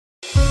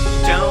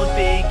Don't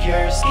think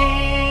your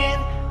skin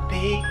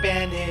big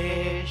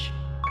bandage.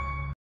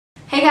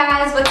 Hey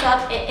guys, what's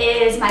up? It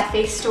is my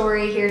face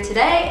story here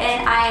today,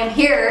 and I am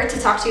here to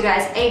talk to you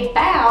guys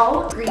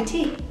about green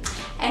tea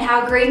and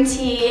how green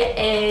tea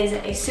is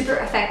a super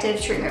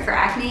effective treatment for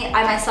acne.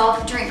 I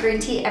myself drink green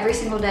tea every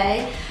single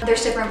day.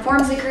 There's different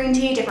forms of green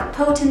tea, different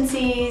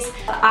potencies.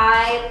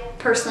 I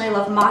personally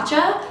love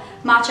matcha.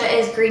 Matcha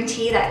is green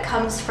tea that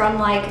comes from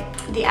like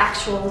the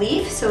actual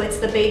leaf, so it's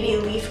the baby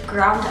leaf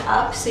ground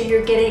up, so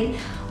you're getting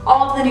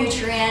all of the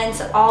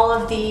nutrients, all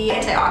of the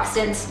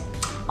antioxidants,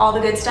 all the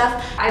good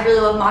stuff. I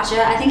really love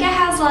matcha. I think it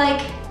has like,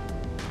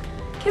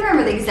 I can't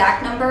remember the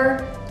exact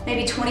number,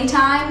 maybe 20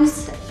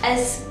 times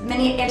as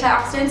many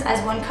antioxidants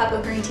as 1 cup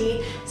of green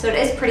tea, so it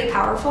is pretty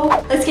powerful.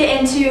 Let's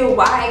get into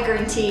why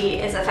green tea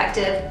is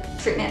effective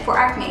treatment for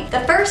acne.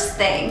 The first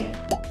thing,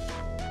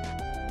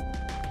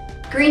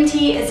 green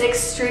tea is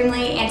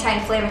extremely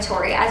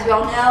anti-inflammatory. As we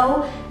all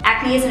know,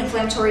 acne is an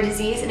inflammatory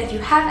disease, and if you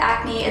have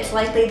acne, it's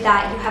likely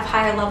that you have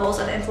higher levels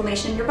of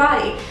inflammation in your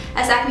body.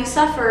 As acne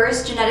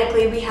suffers,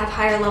 genetically we have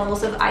higher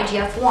levels of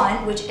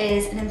IGF-1, which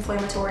is an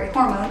inflammatory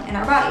hormone in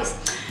our bodies.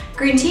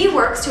 Green tea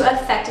works to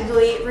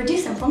effectively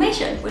reduce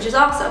inflammation, which is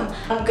awesome.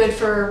 Good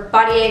for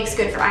body aches,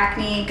 good for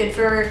acne, good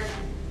for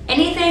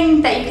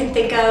anything that you can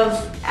think of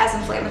as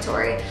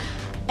inflammatory.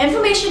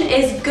 Inflammation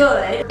is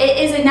good. It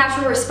is a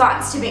natural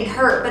response to being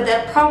hurt, but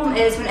the problem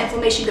is when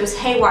inflammation goes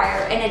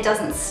haywire and it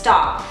doesn't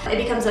stop. It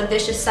becomes a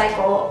vicious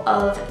cycle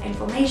of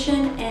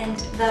inflammation and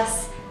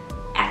thus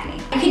acne.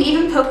 You can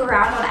even poke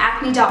around on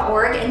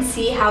acne.org and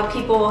see how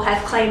people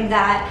have claimed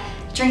that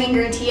drinking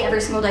green tea every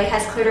single day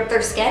has cleared up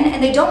their skin,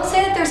 and they don't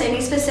say that there's any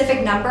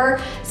specific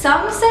number.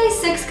 Some say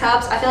 6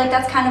 cups. I feel like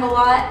that's kind of a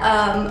lot.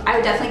 I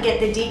would definitely get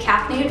the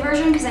decaffeinated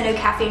version because I know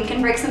caffeine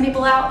can break some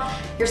people out,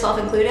 yourself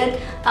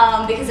included,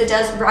 because it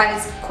does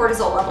rise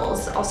cortisol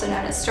levels, also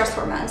known as stress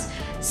hormones.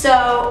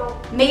 So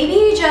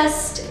maybe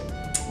just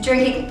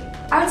drinking,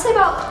 I would say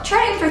about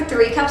trying for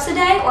 3 cups a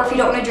day, or if you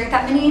don't want to drink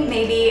that many,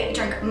 maybe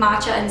drink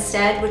matcha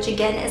instead, which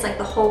again is like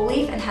the whole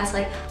leaf and has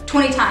like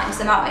 20 times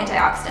the amount of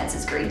antioxidants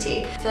as green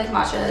tea. I feel like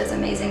matcha is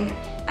amazing.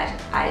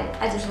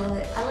 I just love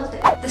it. I loved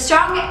it. The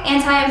strong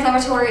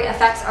anti-inflammatory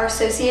effects are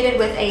associated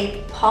with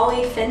a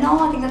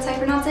polyphenol, I think that's how you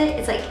pronounce it.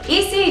 It's like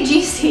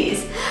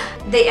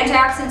ECGCs. The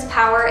antioxidants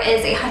power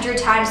is 100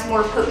 times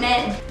more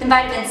potent than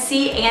vitamin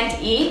C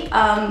and E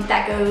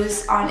that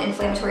goes on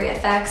inflammatory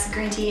effects.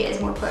 Green tea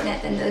is more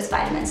potent than those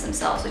vitamins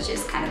themselves, which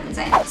is kind of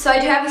insane. So I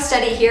do have a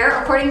study here.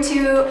 According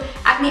to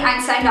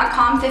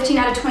acneeinstein.com, 15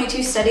 out of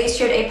 22 studies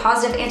showed a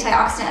positive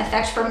antioxidant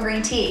effect from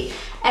green tea.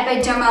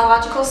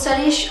 Epidemiological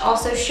studies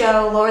also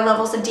show lower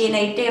levels of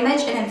DNA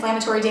damage and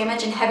inflammatory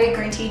damage in heavy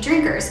green tea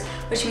drinkers,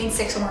 which means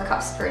 6 or more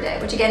cups per day,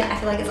 which again, I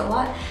feel like is a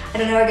lot. I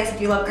don't know, I guess if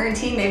you love green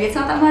tea, maybe it's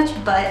not that much,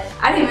 but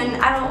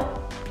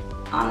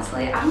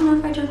honestly, I don't know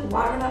if I drink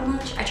water that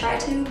much. I try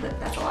to, but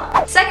that's a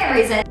lot. Second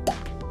reason,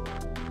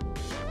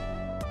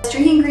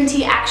 drinking green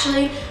tea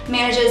actually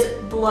manages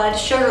blood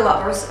sugar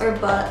levels or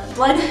blood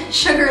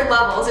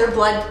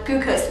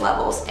glucose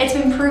levels. It's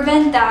been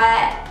proven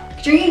that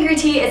drinking green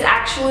tea is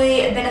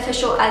actually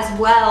beneficial as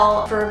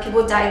well for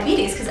people with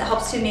diabetes because it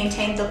helps to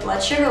maintain the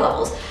blood sugar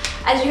levels.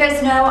 As you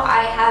guys know,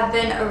 I have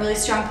been a really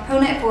strong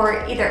proponent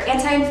for either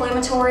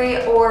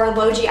anti-inflammatory or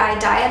low GI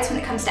diets when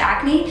it comes to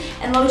acne.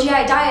 And low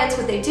GI diets,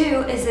 what they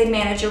do is they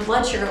manage your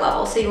blood sugar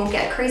levels so you won't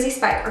get a crazy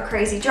spike or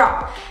crazy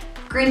drop.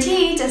 Green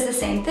tea does the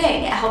same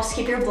thing. It helps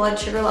keep your blood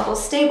sugar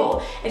levels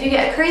stable. If you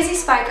get a crazy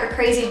spike or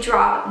crazy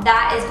drop,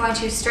 that is going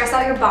to stress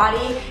out your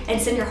body and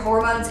send your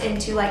hormones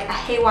into like a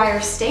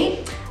haywire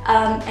state,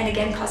 and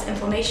again cause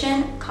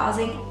inflammation,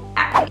 causing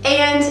acne.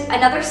 And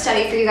another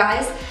study for you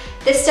guys.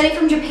 This study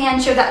from Japan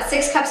showed that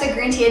 6 cups of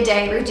green tea a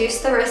day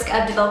reduced the risk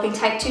of developing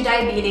type 2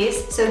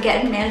 diabetes, so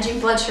again, managing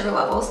blood sugar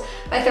levels,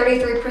 by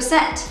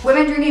 33%.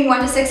 Women drinking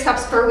 1 to 6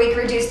 cups per week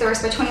reduced the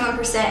risk by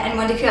 21%, and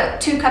 1 to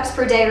 2 cups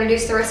per day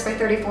reduced the risk by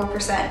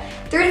 34%.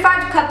 3 to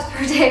 5 cups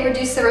per day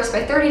reduced the risk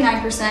by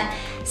 39%.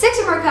 6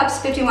 or more cups,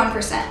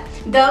 51%.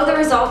 Though the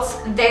results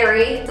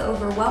vary, the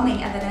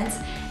overwhelming evidence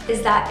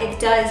is that it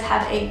does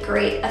have a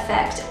great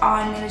effect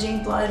on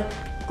managing blood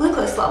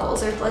glucose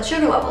levels or blood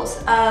sugar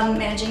levels,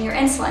 managing your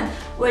insulin,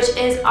 which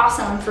is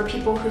awesome for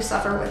people who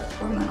suffer with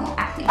hormonal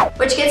acne.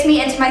 Which gets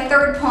me into my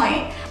third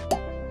point.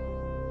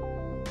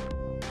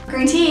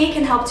 Green tea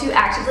can help to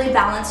actively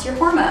balance your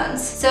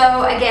hormones.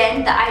 So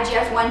again, the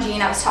IGF-1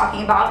 gene I was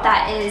talking about,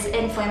 that is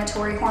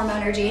inflammatory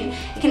hormone or gene,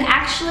 it can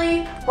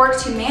actually work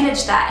to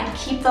manage that and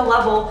keep the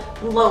level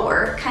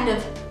lower, kind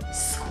of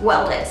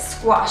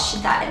squash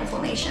that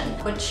inflammation,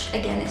 which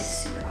again is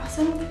super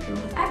awesome for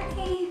people with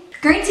acne.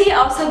 Green tea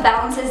also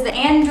balances the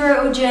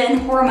androgen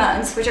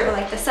hormones, which are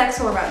like the sex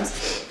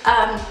hormones.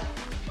 And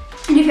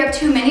if you have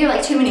too many or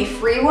like too many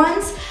free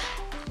ones,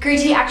 green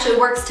tea actually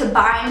works to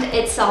bind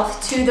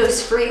itself to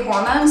those free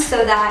hormones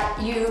so that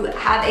you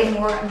have a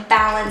more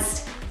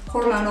balanced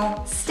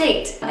hormonal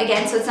state.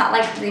 Again, so it's not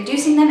like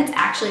reducing them, it's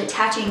actually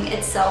attaching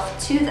itself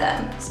to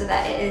them so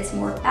that it is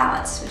more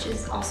balanced, which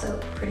is also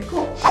pretty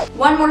cool.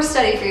 One more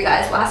study for you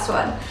guys, last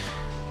one.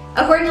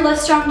 According to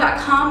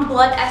Livestrong.com,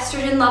 blood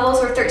estrogen levels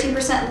were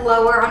 13%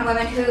 lower on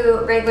women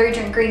who regularly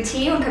drink green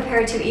tea when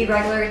compared to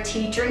irregular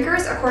tea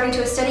drinkers, according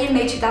to a study in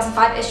May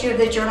 2005 issue of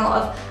the Journal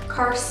of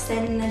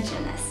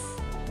Carcinogenesis.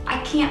 I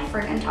can't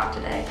friggin' talk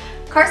today.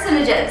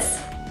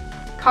 Carcinogens.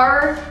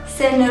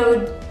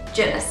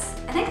 Carcinogenesis.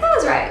 I think that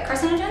was right.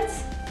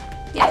 Carcinogens?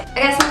 Yeah. I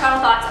guess my final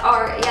thoughts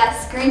are,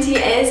 yes, green tea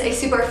is a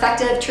super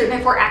effective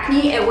treatment for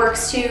acne. It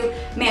works to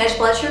manage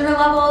blood sugar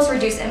levels,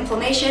 reduce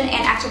inflammation,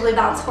 and actively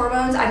balance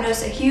hormones. I've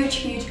noticed a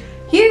huge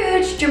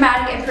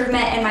dramatic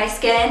improvement in my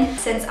skin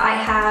since I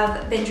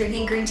have been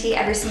drinking green tea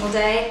every single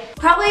day.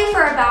 Probably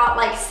for about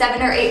like 7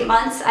 or 8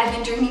 months I've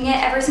been drinking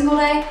it every single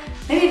day,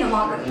 maybe even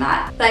longer than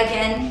that. But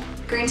again,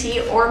 green tea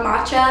or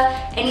matcha,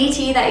 any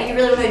tea that you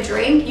really want to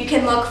drink, you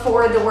can look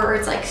for the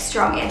words like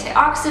strong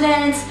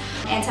antioxidants,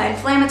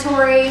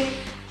 anti-inflammatory,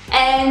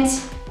 and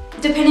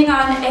depending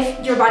on if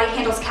your body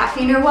handles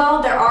caffeine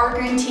well, there are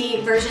green tea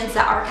versions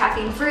that are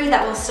caffeine free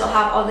that will still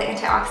have all the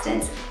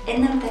antioxidants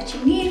in them that you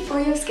need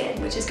for your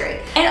skin, which is great.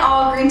 In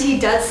all, green tea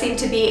does seem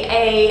to be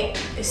a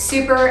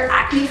super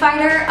acne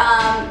fighter,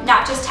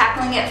 not just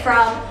tackling it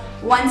from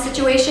one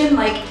situation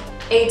like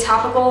a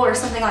topical or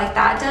something like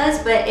that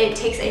does, but it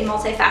takes a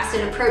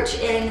multifaceted approach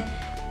in,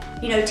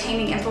 you know,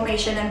 taming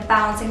inflammation and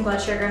balancing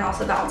blood sugar and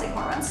also balancing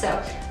hormones. So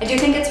I do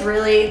think it's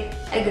really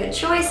a good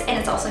choice, and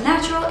it's also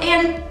natural,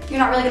 and you're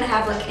not really gonna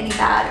have like any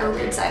bad or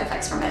weird side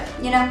effects from it,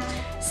 you know?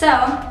 So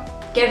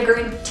give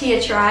green tea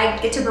a try,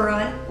 get to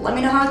brewing, let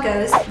me know how it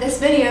goes. This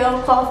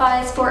video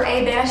qualifies for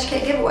a Banish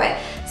Kit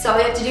giveaway. So all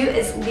you have to do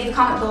is leave a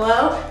comment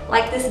below,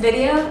 like this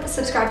video,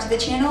 subscribe to the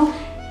channel,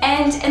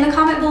 and in the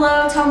comment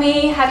below, tell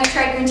me, have you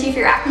tried green tea for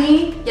your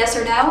acne? Yes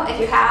or no? If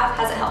you have,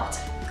 has it helped?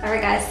 All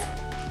right guys,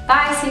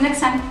 bye, see you next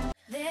time.